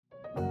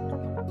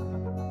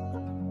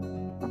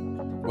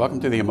Welcome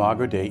to the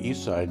Imago Dei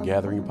Eastside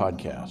Gathering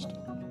Podcast.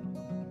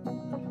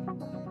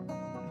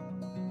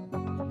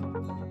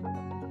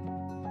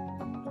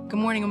 Good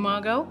morning,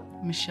 Imago.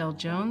 Michelle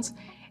Jones,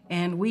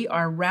 and we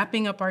are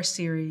wrapping up our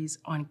series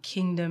on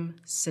Kingdom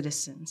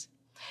Citizens.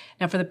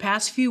 Now, for the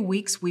past few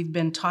weeks, we've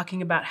been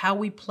talking about how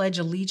we pledge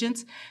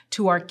allegiance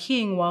to our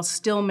King while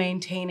still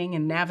maintaining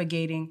and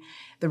navigating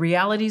the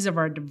realities of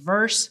our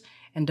diverse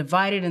and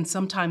divided and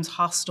sometimes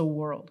hostile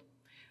world.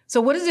 So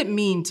what does it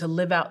mean to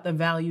live out the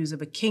values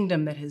of a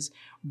kingdom that has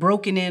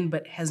broken in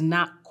but has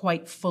not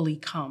quite fully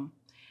come?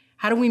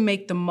 How do we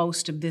make the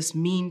most of this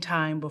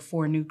meantime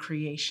before new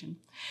creation?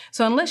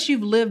 So unless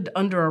you've lived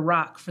under a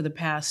rock for the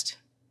past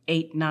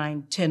 8,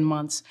 9, 10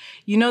 months,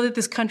 you know that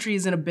this country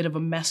is in a bit of a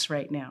mess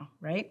right now,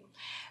 right?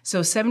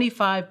 So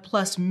 75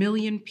 plus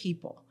million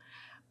people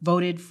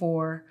voted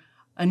for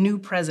a new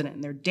president.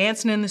 And they're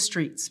dancing in the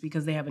streets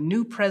because they have a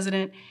new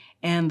president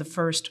and the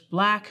first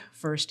Black,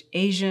 first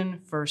Asian,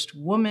 first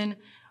woman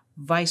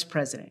vice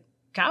president.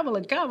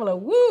 Kabbalah,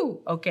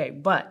 woo! Okay,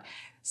 but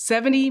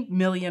 70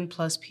 million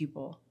plus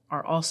people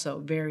are also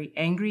very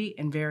angry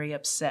and very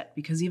upset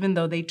because even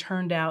though they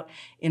turned out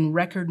in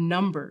record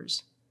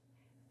numbers,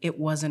 it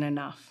wasn't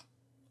enough.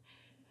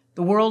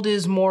 The world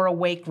is more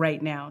awake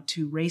right now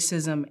to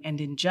racism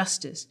and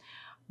injustice,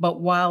 but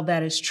while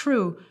that is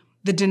true,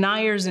 the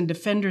deniers and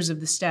defenders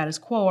of the status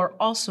quo are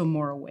also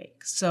more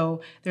awake.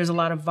 So there's a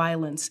lot of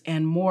violence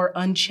and more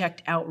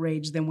unchecked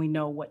outrage than we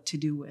know what to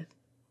do with.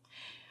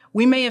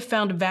 We may have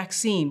found a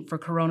vaccine for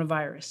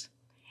coronavirus,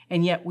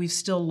 and yet we've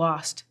still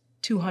lost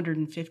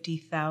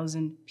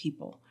 250,000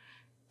 people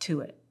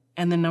to it,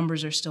 and the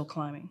numbers are still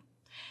climbing.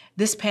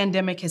 This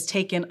pandemic has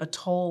taken a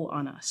toll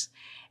on us,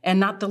 and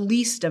not the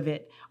least of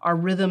it are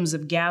rhythms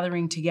of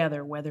gathering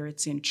together, whether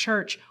it's in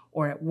church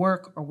or at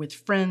work or with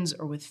friends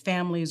or with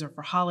families or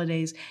for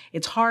holidays.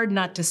 It's hard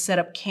not to set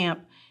up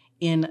camp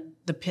in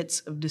the pits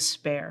of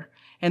despair.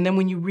 And then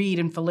when you read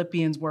in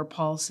Philippians where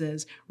Paul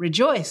says,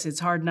 rejoice,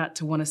 it's hard not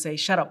to want to say,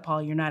 shut up,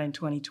 Paul, you're not in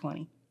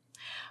 2020.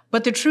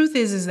 But the truth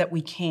is that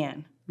we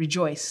can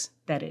rejoice,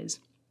 that is,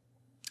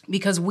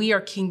 because we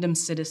are kingdom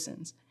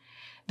citizens.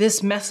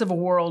 This mess of a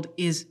world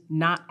is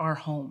not our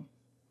home.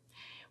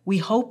 We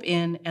hope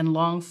in and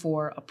long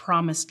for a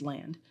promised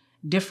land,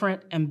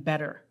 different and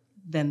better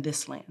than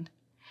this land.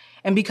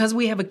 And because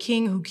we have a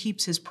king who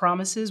keeps his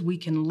promises, we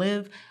can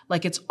live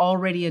like it's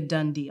already a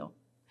done deal.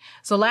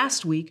 So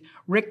last week,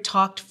 Rick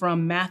talked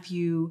from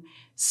Matthew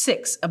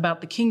 6 about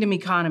the kingdom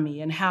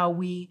economy and how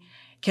we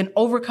can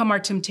overcome our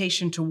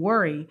temptation to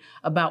worry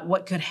about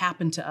what could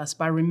happen to us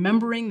by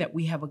remembering that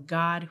we have a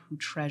God who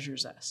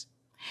treasures us.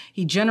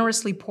 He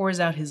generously pours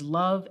out his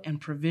love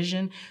and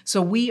provision,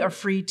 so we are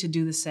free to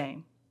do the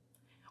same.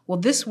 Well,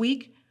 this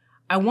week,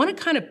 I want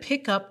to kind of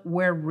pick up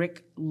where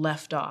Rick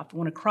left off. I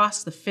want to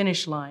cross the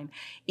finish line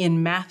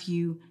in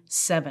Matthew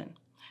 7.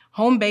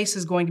 Home base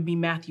is going to be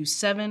Matthew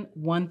 7,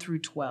 1 through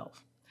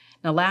 12.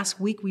 Now, last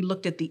week, we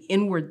looked at the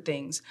inward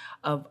things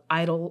of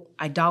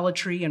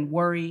idolatry and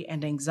worry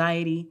and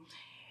anxiety,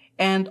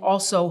 and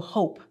also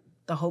hope,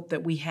 the hope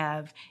that we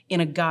have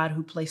in a God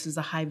who places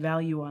a high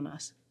value on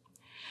us.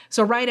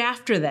 So right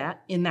after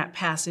that, in that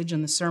passage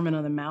in the Sermon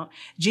on the Mount,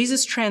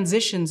 Jesus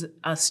transitions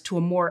us to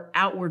a more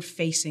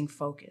outward-facing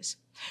focus,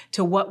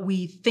 to what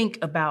we think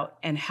about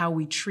and how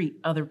we treat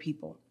other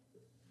people.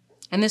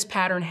 And this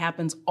pattern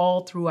happens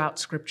all throughout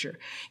Scripture.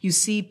 You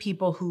see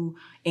people who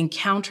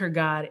encounter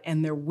God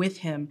and they're with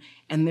him,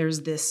 and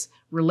there's this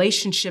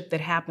relationship that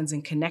happens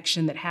and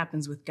connection that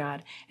happens with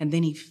God, and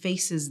then he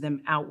faces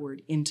them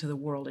outward into the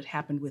world. It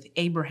happened with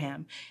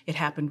Abraham. It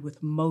happened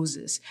with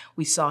Moses.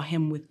 We saw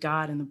him with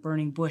God in the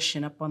burning bush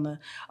and up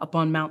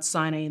on Mount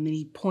Sinai, and then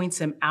he points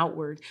him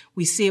outward.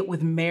 We see it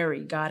with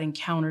Mary. God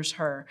encounters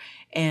her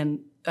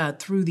and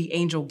through the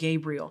angel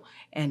Gabriel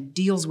and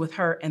deals with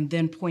her and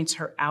then points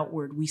her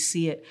outward. We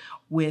see it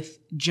with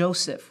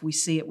Joseph. We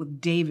see it with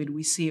David.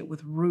 We see it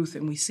with Ruth,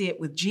 and we see it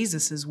with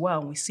Jesus as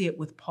well. And we see it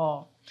with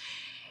Paul.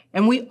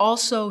 And we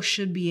also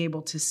should be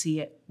able to see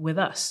it with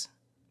us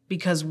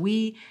because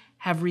we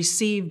have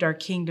received our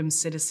kingdom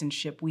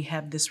citizenship. We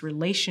have this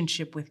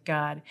relationship with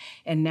God,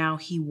 and now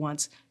he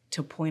wants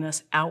to point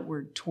us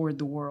outward toward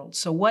the world.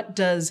 So what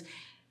does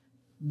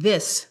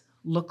this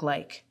look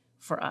like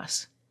for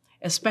us,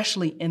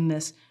 especially in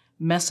this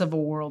mess of a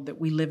world that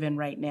we live in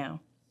right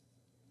now?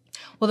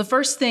 Well, the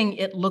first thing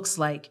it looks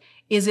like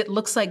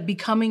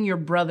becoming your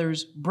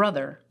brother's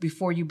brother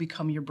before you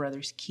become your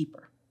brother's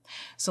keeper.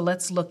 So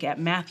let's look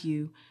at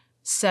Matthew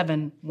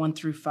 7, 1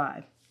 through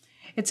 5.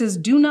 It says,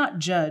 do not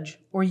judge,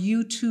 or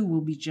you too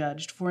will be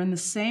judged. For in the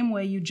same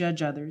way you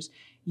judge others,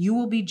 you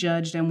will be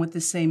judged, and with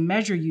the same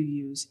measure you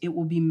use, it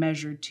will be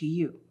measured to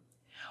you.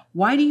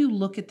 Why do you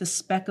look at the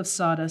speck of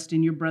sawdust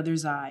in your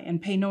brother's eye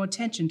and pay no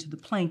attention to the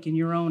plank in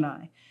your own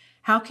eye?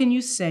 How can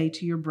you say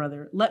to your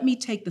brother, let me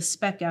take the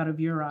speck out of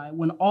your eye,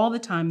 when all the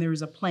time there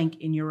is a plank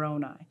in your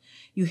own eye?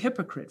 You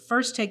hypocrite,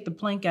 first take the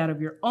plank out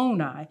of your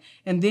own eye,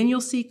 and then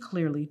you'll see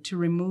clearly to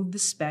remove the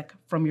speck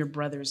from your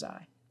brother's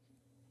eye.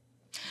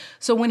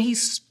 So when he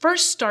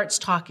first starts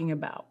talking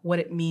about what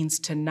it means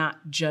to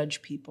not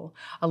judge people,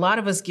 a lot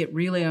of us get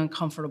really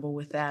uncomfortable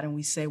with that. And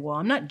we say, well,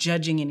 I'm not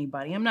judging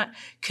anybody. I'm not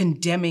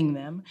condemning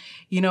them.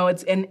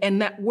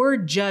 And that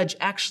word judge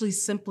actually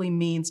simply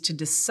means to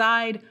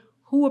decide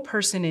who a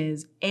person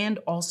is and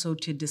also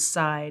to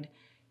decide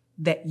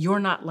that you're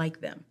not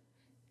like them,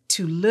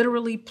 to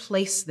literally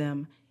place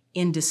them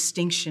in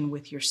distinction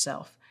with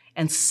yourself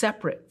and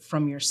separate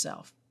from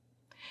yourself,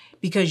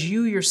 because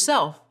you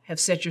yourself have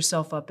set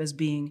yourself up as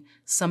being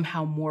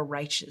somehow more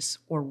righteous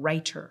or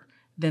righter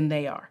than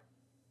they are.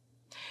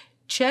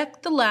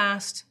 Check the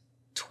last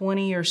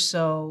 20 or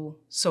so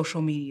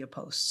social media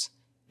posts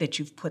that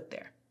you've put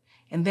there,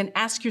 and then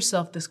ask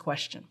yourself this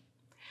question.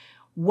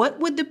 What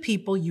would the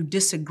people you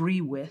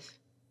disagree with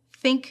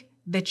think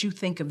that you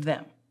think of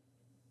them?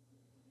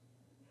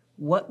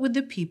 What would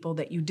the people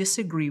that you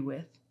disagree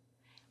with,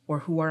 or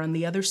who are on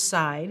the other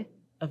side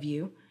of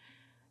you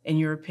and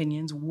your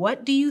opinions,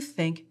 what do you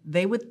think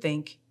they would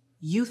think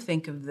you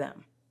think of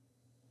them?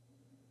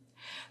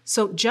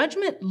 So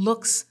judgment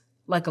looks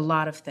like a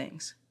lot of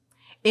things.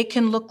 It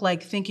can look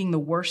like thinking the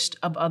worst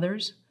of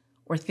others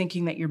or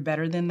thinking that you're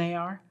better than they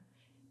are,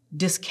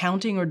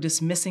 discounting or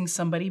dismissing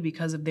somebody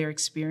because of their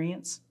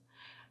experience.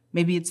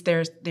 Maybe it's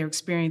their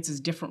experience is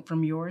different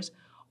from yours.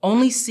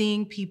 Only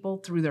seeing people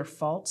through their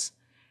faults,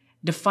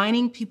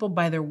 defining people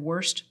by their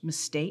worst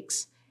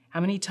mistakes. How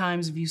many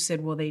times have you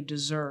said, well, they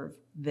deserve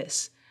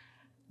this?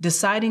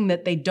 Deciding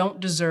that they don't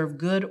deserve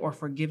good or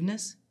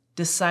forgiveness,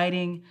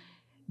 deciding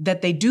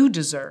that they do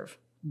deserve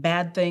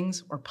bad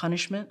things or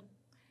punishment,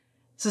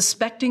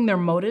 suspecting their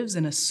motives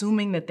and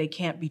assuming that they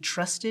can't be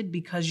trusted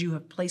because you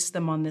have placed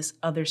them on this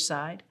other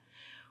side,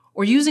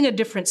 or using a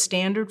different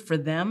standard for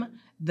them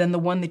than the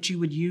one that you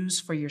would use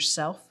for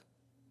yourself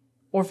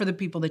or for the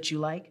people that you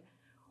like,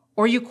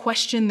 or you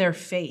question their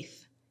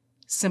faith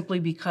simply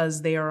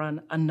because they are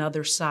on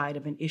another side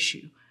of an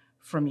issue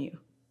from you.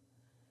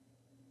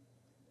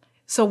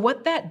 So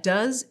what that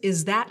does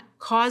is that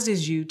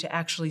causes you to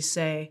actually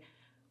say,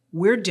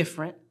 we're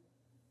different,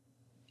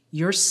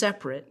 you're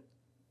separate,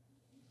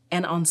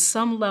 and on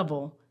some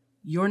level,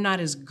 you're not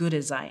as good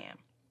as I am.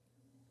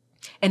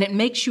 And it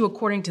makes you,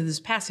 according to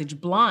this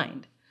passage,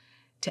 blind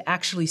to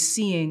actually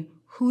seeing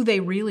who they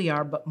really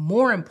are, but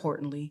more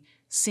importantly,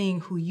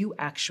 seeing who you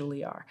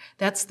actually are.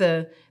 That's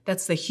the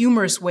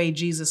humorous way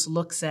Jesus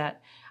looks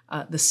at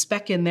the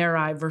speck in their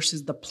eye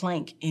versus the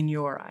plank in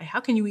your eye. How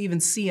can you even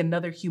see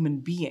another human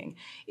being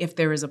if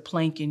there is a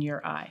plank in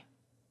your eye?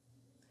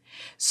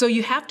 So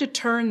you have to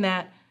turn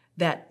that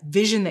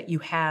vision that you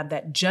have,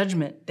 that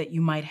judgment that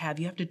you might have,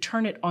 you have to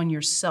turn it on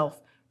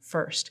yourself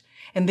first.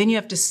 And then you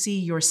have to see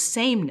your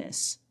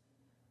sameness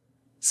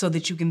so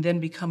that you can then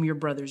become your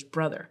brother's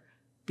brother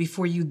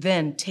before you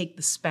then take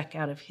the speck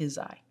out of his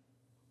eye.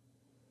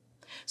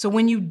 So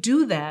when you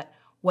do that,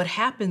 what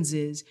happens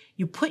is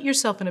you put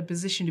yourself in a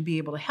position to be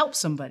able to help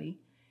somebody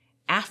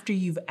after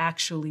you've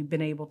actually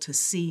been able to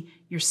see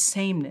your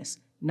sameness,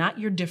 not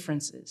your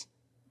differences.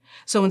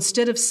 So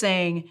instead of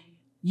saying,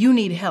 you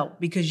need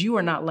help because you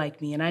are not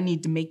like me and I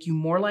need to make you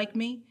more like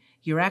me,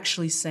 you're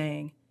actually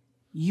saying,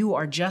 you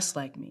are just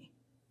like me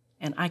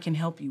and I can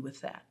help you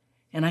with that.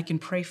 And I can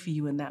pray for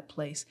you in that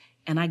place.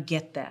 And I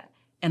get that.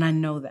 And I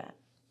know that.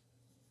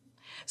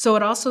 So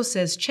it also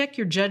says, check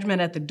your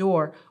judgment at the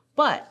door,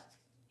 but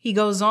he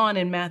goes on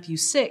in Matthew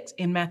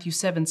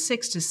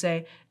 7:6 to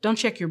say, don't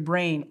check your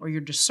brain or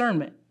your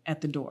discernment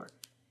at the door.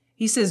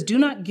 He says, do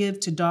not give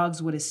to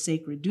dogs what is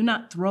sacred. Do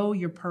not throw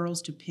your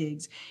pearls to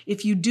pigs.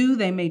 If you do,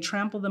 they may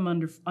trample them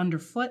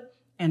underfoot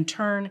and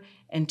turn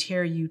and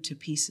tear you to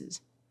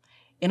pieces.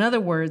 In other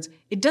words,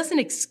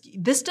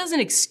 this doesn't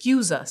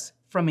excuse us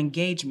from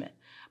engagement,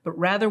 but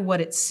rather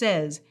what it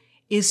says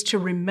is to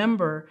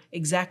remember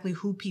exactly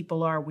who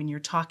people are when you're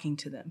talking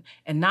to them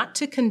and not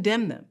to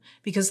condemn them.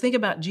 Because think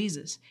about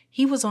Jesus.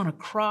 He was on a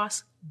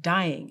cross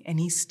dying and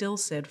he still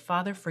said,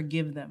 Father,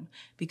 forgive them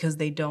because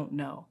they don't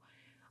know.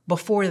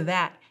 Before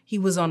that, he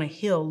was on a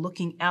hill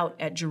looking out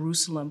at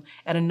Jerusalem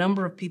at a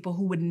number of people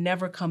who would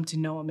never come to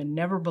know him and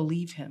never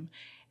believe him.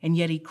 And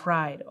yet he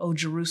cried, oh,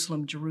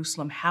 Jerusalem,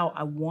 Jerusalem, how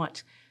I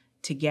want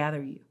to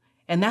gather you.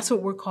 And that's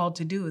what we're called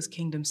to do as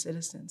kingdom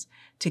citizens,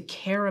 to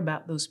care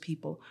about those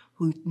people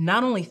who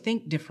not only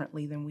think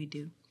differently than we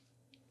do,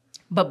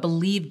 but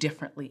believe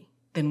differently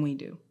than we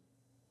do.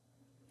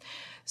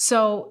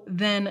 So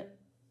then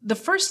the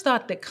first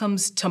thought that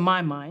comes to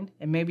my mind,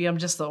 and maybe I'm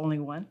just the only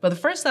one, but the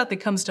first thought that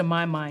comes to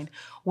my mind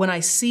when I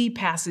see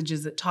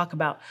passages that talk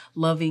about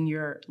loving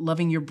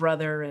your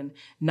brother and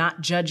not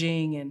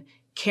judging and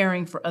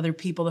caring for other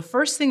people, the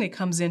first thing that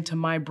comes into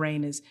my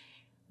brain is,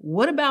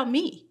 what about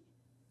me?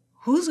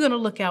 Who's going to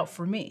look out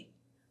for me?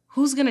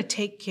 Who's going to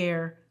take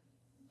care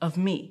of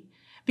me?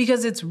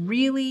 Because it's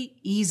really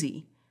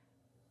easy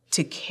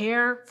to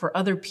care for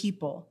other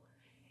people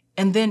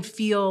and then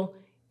feel,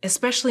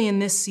 especially in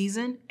this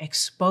season,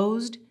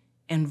 exposed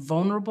and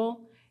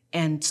vulnerable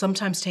and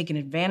sometimes taken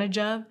advantage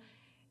of.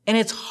 And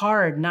it's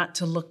hard not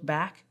to look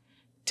back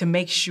to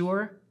make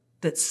sure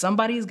that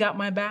somebody's got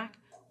my back,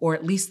 or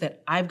at least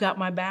that I've got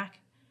my back.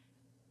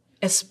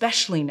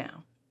 especially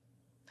now.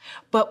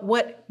 But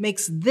what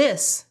makes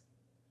this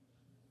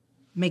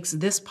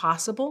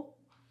possible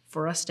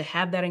for us to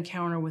have that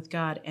encounter with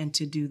God and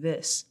to do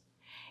this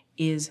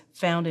is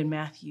found in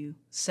Matthew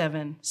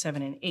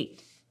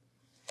 7:7-8,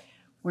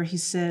 where he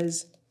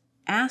says,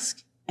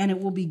 "Ask and it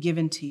will be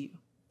given to you.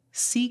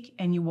 Seek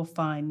and you will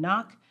find.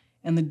 Knock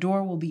and the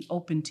door will be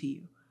opened to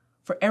you.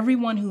 For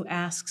everyone who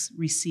asks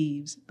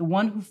receives. The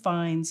one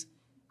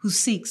who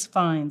seeks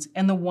finds,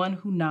 and the one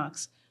who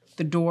knocks,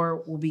 the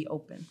door will be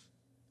open."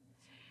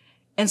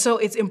 And so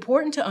it's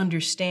important to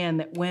understand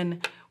that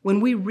when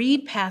we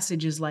read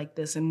passages like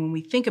this, and when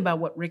we think about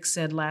what Rick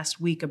said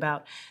last week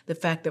about the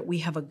fact that we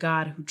have a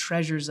God who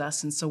treasures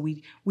us, and so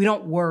we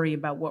don't worry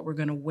about what we're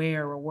going to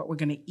wear or what we're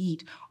going to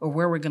eat or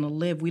where we're going to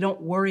live. We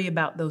don't worry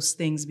about those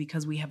things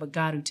because we have a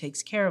God who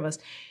takes care of us.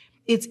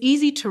 It's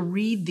easy to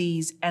read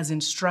these as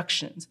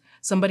instructions.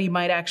 Somebody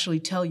might actually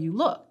tell you,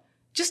 look,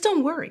 just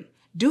don't worry.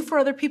 Do for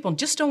other people.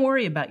 Just don't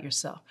worry about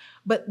yourself.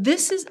 But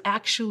this is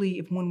actually,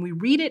 when we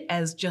read it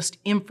as just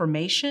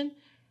information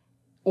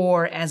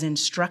or as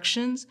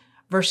instructions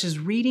versus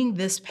reading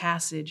this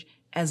passage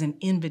as an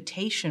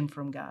invitation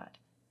from God,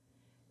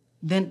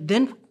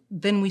 then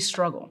we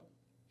struggle.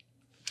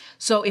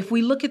 So if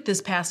we look at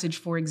this passage,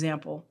 for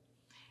example,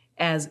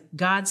 as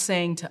God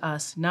saying to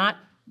us, not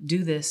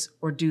do this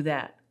or do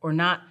that, or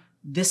not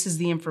this is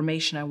the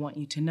information I want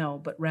you to know,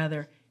 but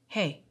rather,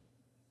 hey,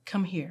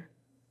 come here.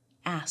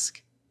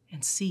 Ask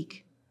and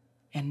seek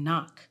and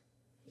knock.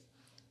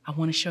 I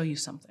want to show you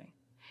something.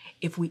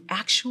 If we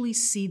actually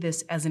see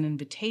this as an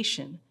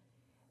invitation,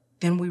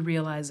 then we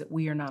realize that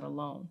we are not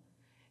alone.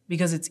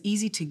 Because it's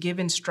easy to give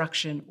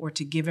instruction or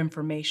to give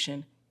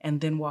information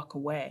and then walk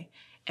away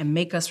and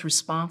make us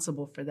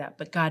responsible for that.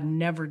 But God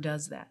never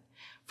does that.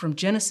 From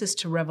Genesis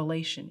to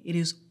Revelation, it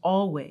is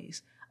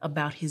always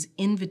about his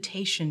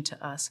invitation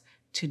to us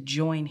to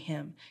join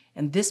him.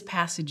 And this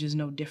passage is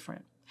no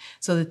different.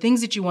 So the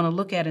things that you want to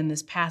look at in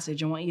this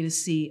passage, I want you to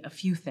see a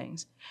few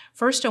things.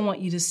 First, I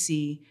want you to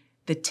see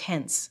the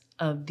tense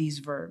of these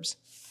verbs.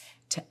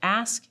 To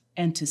ask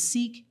and to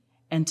seek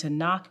and to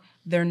knock,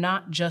 they're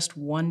not just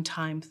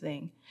one-time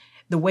thing.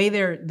 The way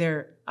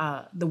the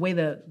way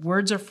the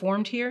words are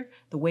formed here,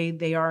 the way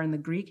they are in the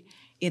Greek,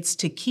 it's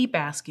to keep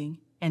asking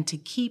and to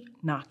keep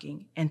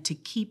knocking and to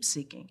keep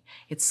seeking.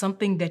 It's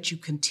something that you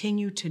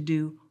continue to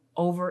do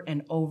over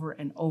and over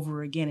and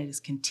over again. It is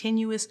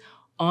continuous,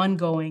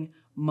 ongoing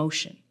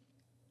motion.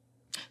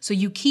 So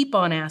you keep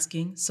on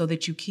asking so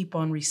that you keep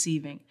on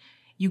receiving.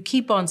 You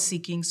keep on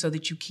seeking so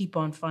that you keep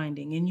on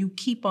finding. And you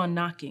keep on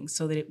knocking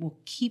so that it will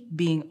keep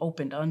being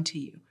opened unto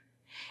you.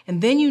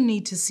 And then you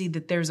need to see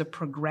that there's a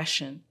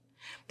progression,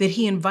 that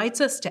he invites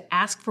us to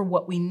ask for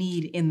what we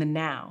need in the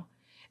now.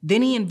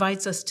 Then he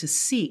invites us to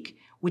seek,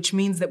 which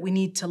means that we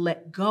need to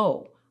let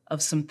go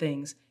of some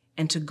things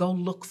and to go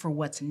look for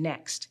what's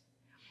next.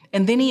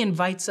 And then he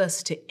invites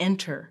us to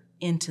enter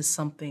into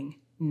something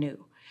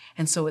new.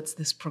 And so it's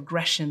this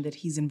progression that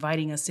he's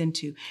inviting us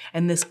into.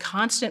 And this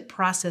constant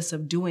process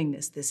of doing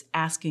this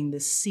asking,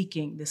 this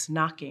seeking, this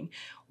knocking,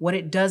 what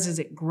it does is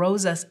it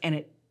grows us and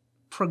it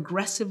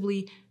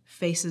progressively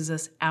faces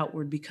us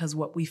outward, because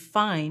what we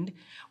find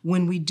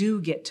when we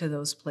do get to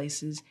those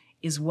places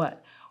is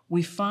what?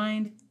 We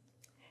find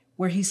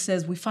where he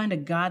says we find a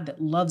God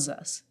that loves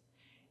us.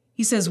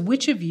 He says,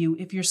 which of you,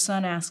 if your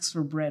son asks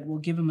for bread, will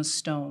give him a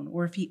stone?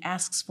 Or if he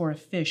asks for a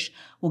fish,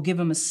 will give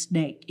him a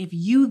snake? If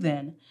you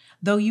then,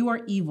 though you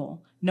are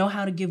evil, know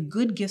how to give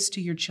good gifts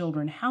to your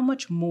children, how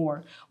much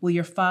more will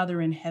your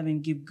Father in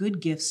heaven give good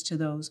gifts to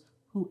those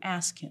who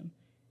ask him?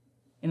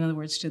 In other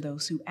words, to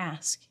those who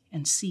ask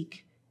and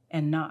seek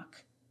and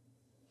knock.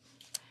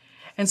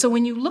 And so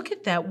when you look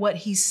at that, what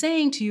he's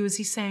saying to you is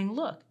he's saying,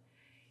 look,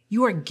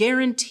 you are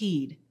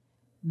guaranteed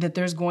that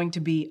there's going to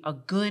be a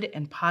good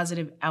and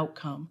positive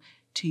outcome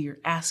to your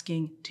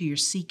asking, to your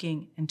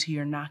seeking, and to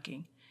your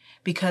knocking.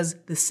 Because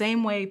the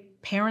same way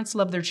parents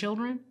love their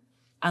children,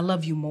 I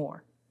love you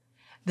more.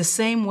 The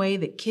same way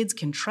that kids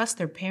can trust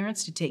their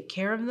parents to take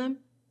care of them,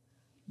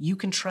 you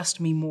can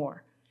trust me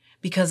more.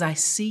 Because I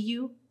see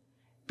you,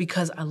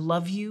 because I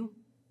love you,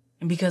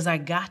 and because I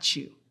got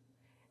you.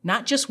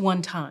 Not just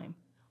one time,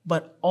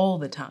 but all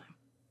the time.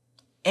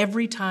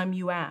 Every time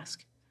you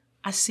ask,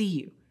 I see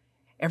you.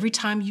 Every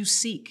time you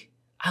seek,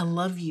 I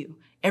love you.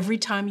 Every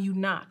time you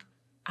knock,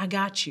 I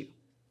got you.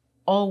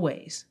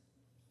 Always.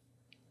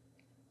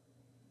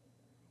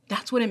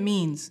 That's what it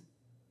means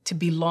to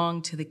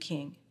belong to the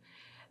King.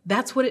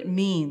 That's what it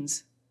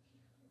means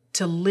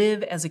to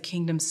live as a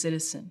kingdom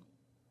citizen.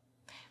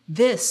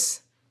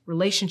 This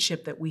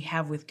relationship that we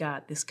have with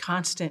God, this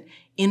constant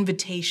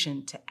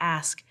invitation to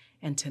ask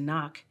and to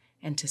knock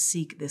and to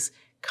seek, this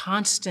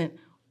constant,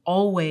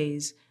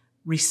 always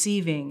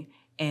receiving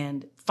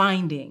and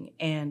finding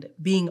and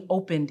being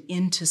opened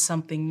into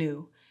something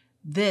new.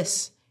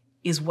 This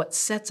is what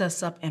sets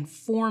us up and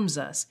forms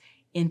us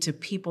into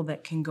people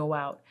that can go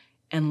out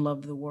and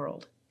love the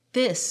world.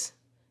 This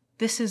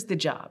is the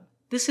job.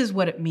 This is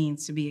what it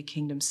means to be a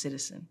kingdom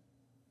citizen.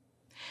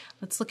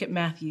 Let's look at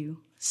Matthew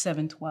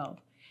 7:12.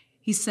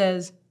 He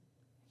says,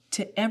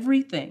 to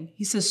everything.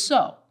 He says,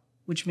 so,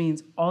 which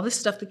means all this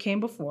stuff that came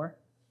before,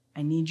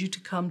 I need you to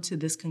come to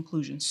this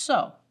conclusion.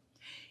 So,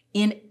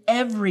 in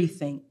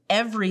everything,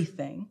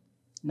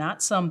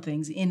 not some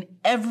things, in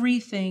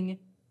everything,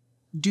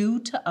 do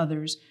to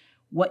others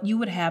what you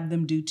would have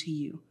them do to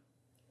you.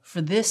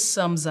 For this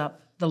sums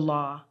up the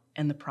law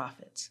and the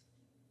prophets.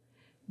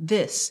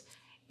 This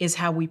is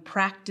how we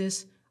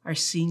practice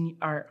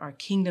our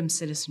kingdom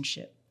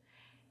citizenship.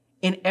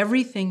 In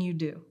everything you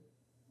do,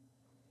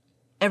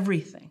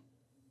 everything,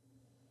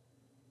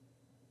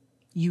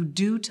 you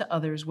do to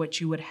others what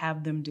you would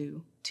have them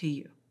do to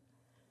you.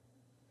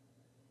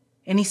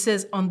 And he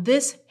says, on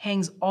this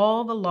hangs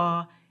all the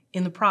law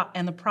and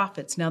the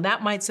prophets. Now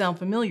that might sound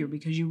familiar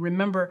because you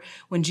remember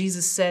when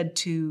Jesus said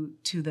to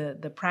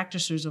the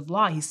practitioners of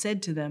law, he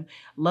said to them,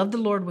 love the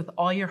Lord with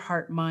all your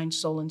heart, mind,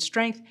 soul, and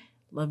strength.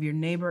 Love your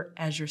neighbor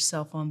as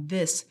yourself. On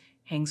this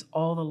hangs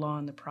all the law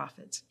and the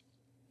prophets.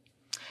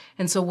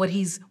 And so what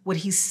he's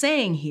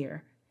saying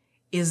here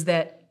is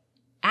that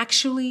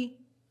actually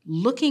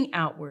looking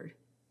outward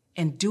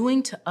and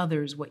doing to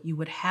others what you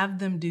would have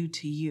them do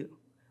to you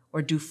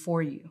or do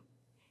for you,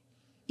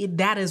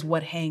 that is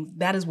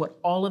what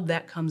all of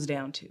that comes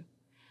down to.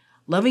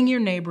 Loving your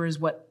neighbor is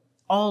what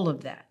all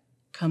of that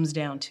comes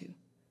down to.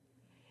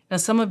 Now,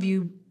 some of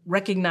you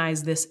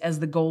recognize this as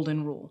the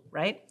golden rule,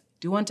 right?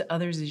 Do unto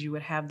others as you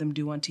would have them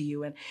do unto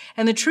you.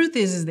 And the truth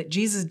is that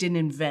Jesus didn't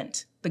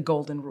invent the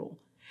golden rule.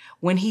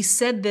 When he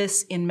said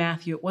this in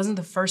Matthew, it wasn't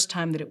the first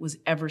time that it was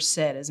ever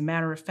said. As a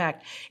matter of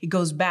fact, it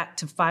goes back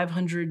to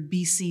 500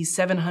 BC,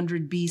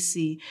 700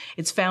 BC.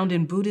 It's found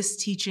in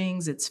Buddhist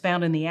teachings. It's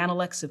found in the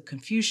Analects of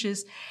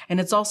Confucius, and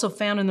it's also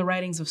found in the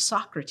writings of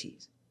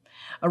Socrates.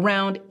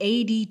 Around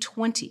AD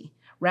 20,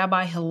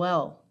 Rabbi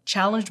Hillel,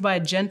 challenged by a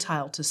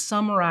Gentile to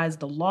summarize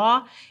the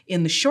law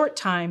in the short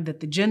time that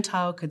the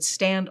Gentile could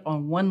stand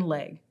on one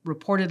leg,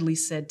 reportedly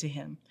said to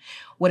him,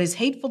 "What is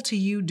hateful to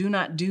you, do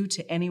not do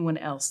to anyone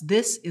else.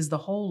 This is the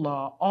whole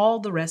law. All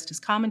the rest is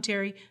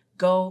commentary.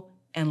 Go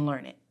and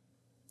learn it."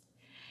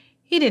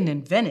 He didn't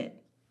invent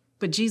it,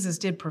 but Jesus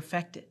did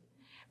perfect it.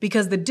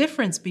 Because the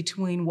difference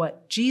between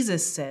what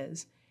Jesus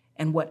says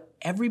and what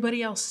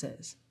everybody else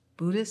says,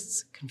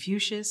 Buddhists,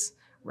 Confucius,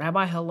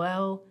 Rabbi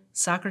Hillel,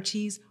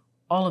 Socrates,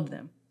 all of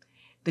them,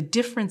 the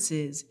difference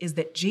is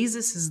that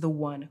Jesus is the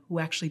one who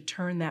actually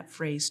turned that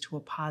phrase to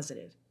a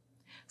positive.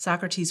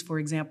 Socrates, for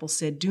example,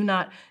 said, "Do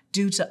not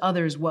do to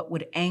others what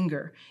would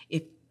anger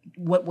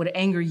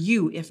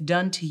you if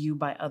done to you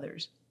by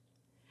others."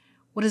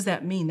 What does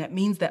that mean? That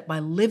means that by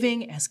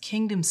living as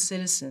kingdom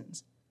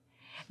citizens,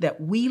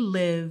 that we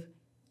live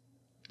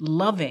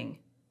loving,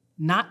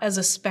 not as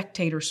a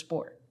spectator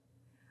sport,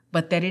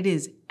 but that it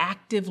is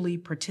actively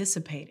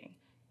participating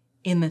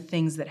in the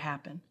things that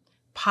happen.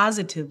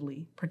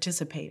 Positively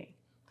participating.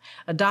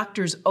 A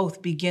doctor's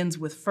oath begins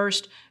with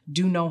first,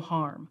 do no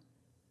harm.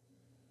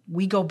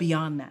 We go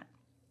beyond that.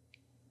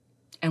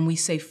 And we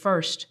say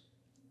first,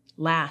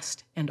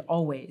 last, and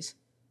always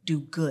do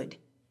good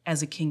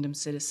as a kingdom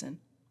citizen.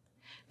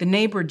 The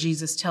neighbor,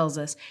 Jesus tells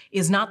us,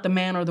 is not the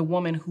man or the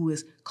woman who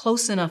is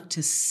close enough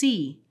to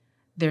see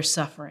their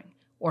suffering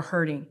or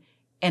hurting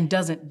and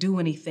doesn't do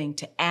anything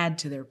to add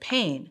to their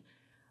pain,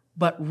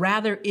 but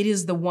rather it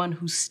is the one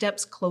who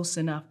steps close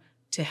enough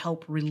to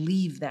help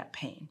relieve that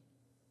pain.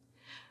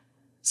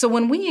 So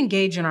when we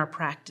engage in our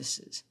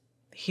practices,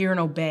 hear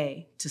and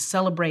obey, to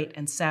celebrate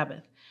and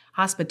Sabbath,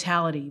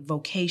 hospitality,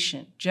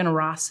 vocation,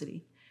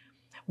 generosity,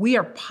 we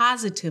are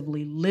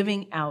positively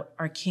living out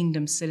our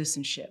kingdom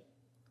citizenship.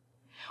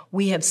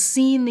 We have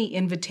seen the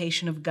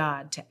invitation of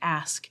God to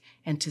ask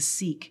and to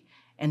seek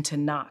and to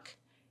knock.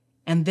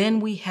 And then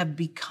we have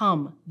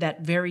become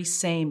that very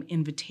same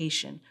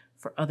invitation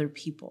for other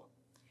people.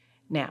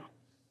 Now,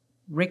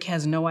 Rick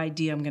has no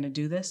idea I'm going to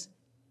do this.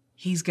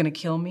 He's going to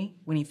kill me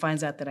when he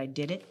finds out that I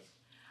did it.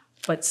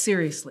 But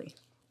seriously,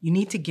 you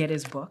need to get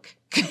his book,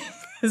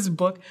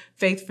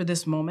 Faith for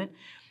This Moment,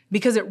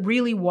 because it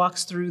really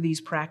walks through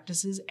these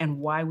practices and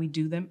why we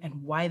do them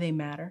and why they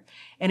matter.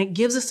 And it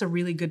gives us a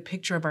really good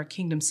picture of our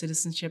kingdom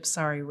citizenship.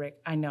 Sorry, Rick,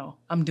 I know,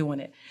 I'm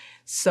doing it.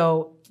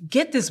 So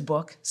get this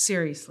book,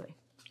 seriously.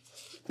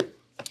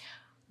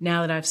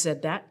 Now that I've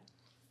said that,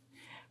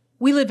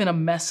 we live in a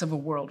mess of a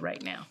world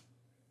right now.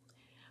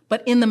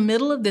 But in the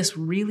middle of this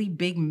really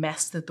big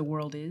mess that the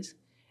world is,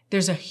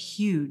 there's a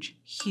huge,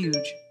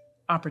 huge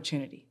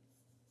opportunity.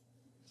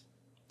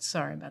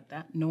 Sorry about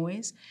that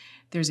noise.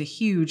 There's a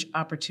huge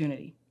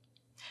opportunity.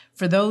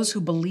 For those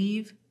who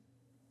believe,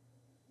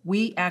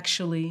 we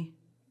actually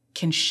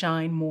can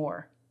shine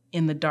more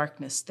in the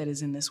darkness that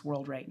is in this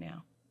world right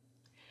now.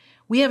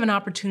 We have an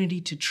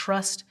opportunity to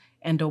trust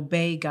and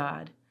obey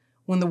God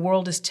when the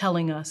world is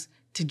telling us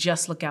to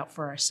just look out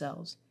for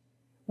ourselves.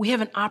 We have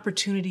an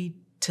opportunity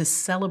to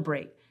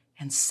celebrate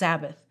and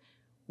Sabbath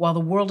while the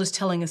world is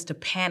telling us to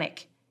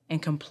panic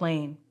and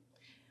complain.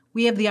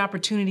 We have the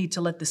opportunity to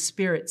let the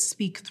Spirit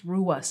speak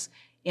through us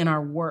in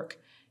our work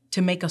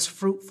to make us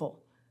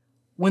fruitful.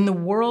 When the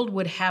world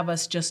would have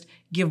us just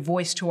give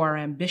voice to our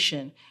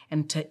ambition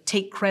and to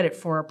take credit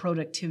for our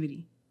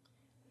productivity.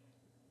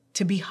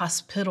 to be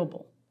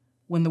hospitable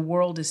when the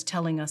world is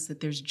telling us that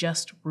there's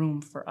just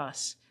room for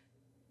us,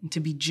 and to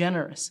be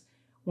generous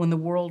when the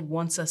world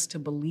wants us to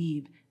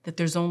believe that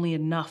there's only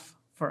enough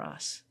for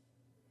us.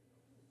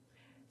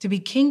 To be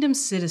kingdom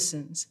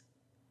citizens,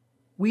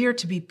 we are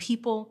to be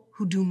people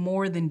who do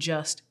more than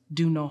just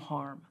do no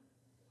harm.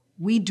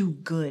 We do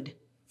good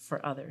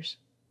for others.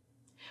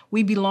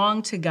 We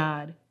belong to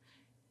God,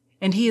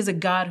 and He is a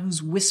God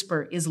whose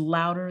whisper is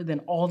louder than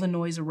all the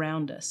noise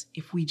around us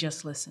if we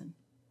just listen.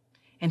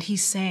 And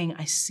He's saying,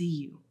 I see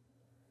you.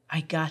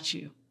 I got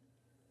you.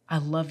 I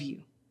love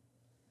you.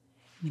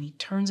 And then He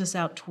turns us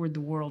out toward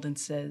the world and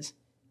says,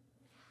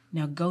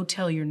 now go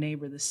tell your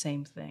neighbor the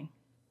same thing.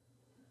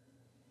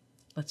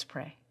 Let's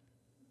pray.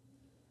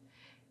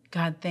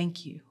 God,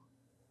 thank you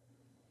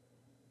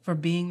for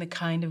being the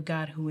kind of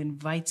God who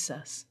invites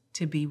us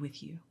to be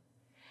with you,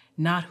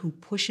 not who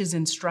pushes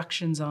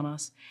instructions on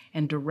us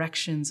and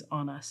directions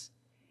on us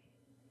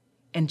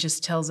and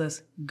just tells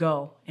us,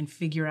 go and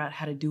figure out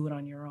how to do it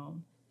on your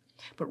own.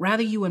 But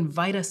rather you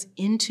invite us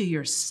into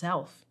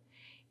yourself,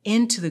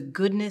 into the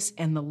goodness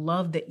and the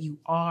love that you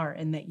are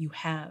and that you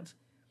have.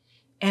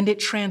 And it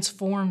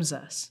transforms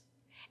us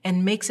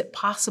and makes it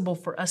possible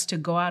for us to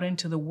go out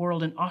into the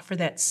world and offer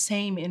that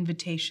same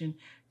invitation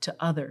to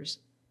others,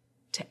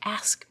 to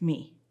ask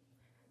me,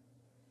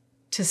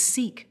 to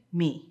seek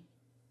me,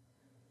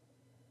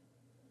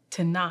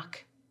 to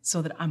knock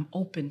so that I'm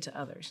open to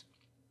others.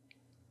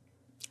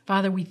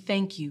 Father, we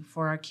thank you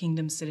for our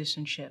kingdom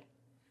citizenship.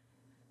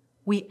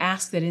 We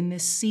ask that in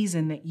this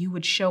season that you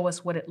would show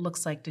us what it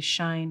looks like to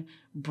shine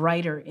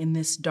brighter in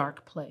this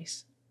dark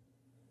place.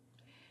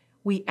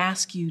 We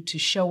ask you to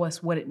show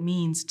us what it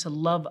means to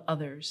love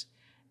others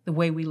the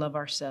way we love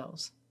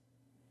ourselves.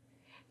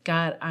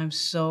 God, I'm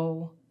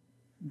so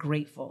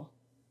grateful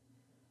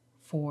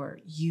for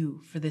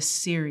you, for this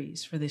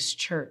series, for this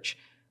church,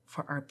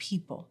 for our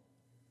people.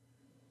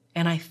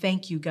 And I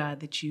thank you, God,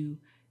 that you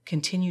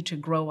continue to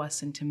grow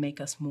us and to make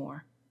us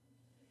more.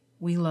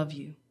 We love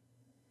you.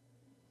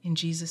 In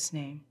Jesus'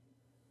 name,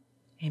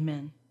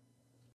 amen.